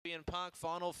Albion-Park.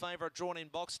 Final favourite drawn in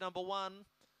box number 1.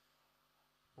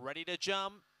 Ready to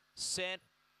jump. Set.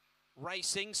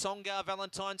 Racing, Songar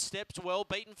Valentine steps well,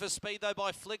 beaten for speed though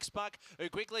by Flixbuck, who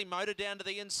quickly motored down to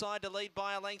the inside to lead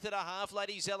by a length and a half.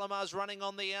 Lady Zelamar's running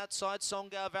on the outside,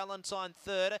 Songar Valentine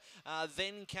third.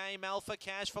 Then came Alpha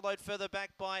Cash, followed further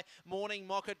back by Morning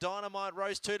Mocha. Dynamite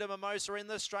Rose, two to Mimosa in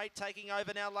the straight, taking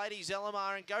over now Lady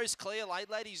Zelamar and goes clear late.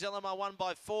 Lady Zelamar won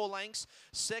by 4 lengths.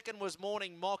 Second was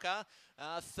Morning Mocha.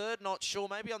 Third, not sure,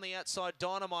 maybe on the outside,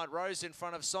 Dynamite Rose in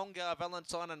front of Songar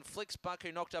Valentine and Flixbuck,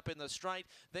 who knocked up in the straight.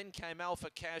 Then came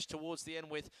Alpha Cash towards the end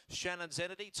with Shannon's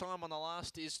Entity. Time on the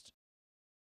last is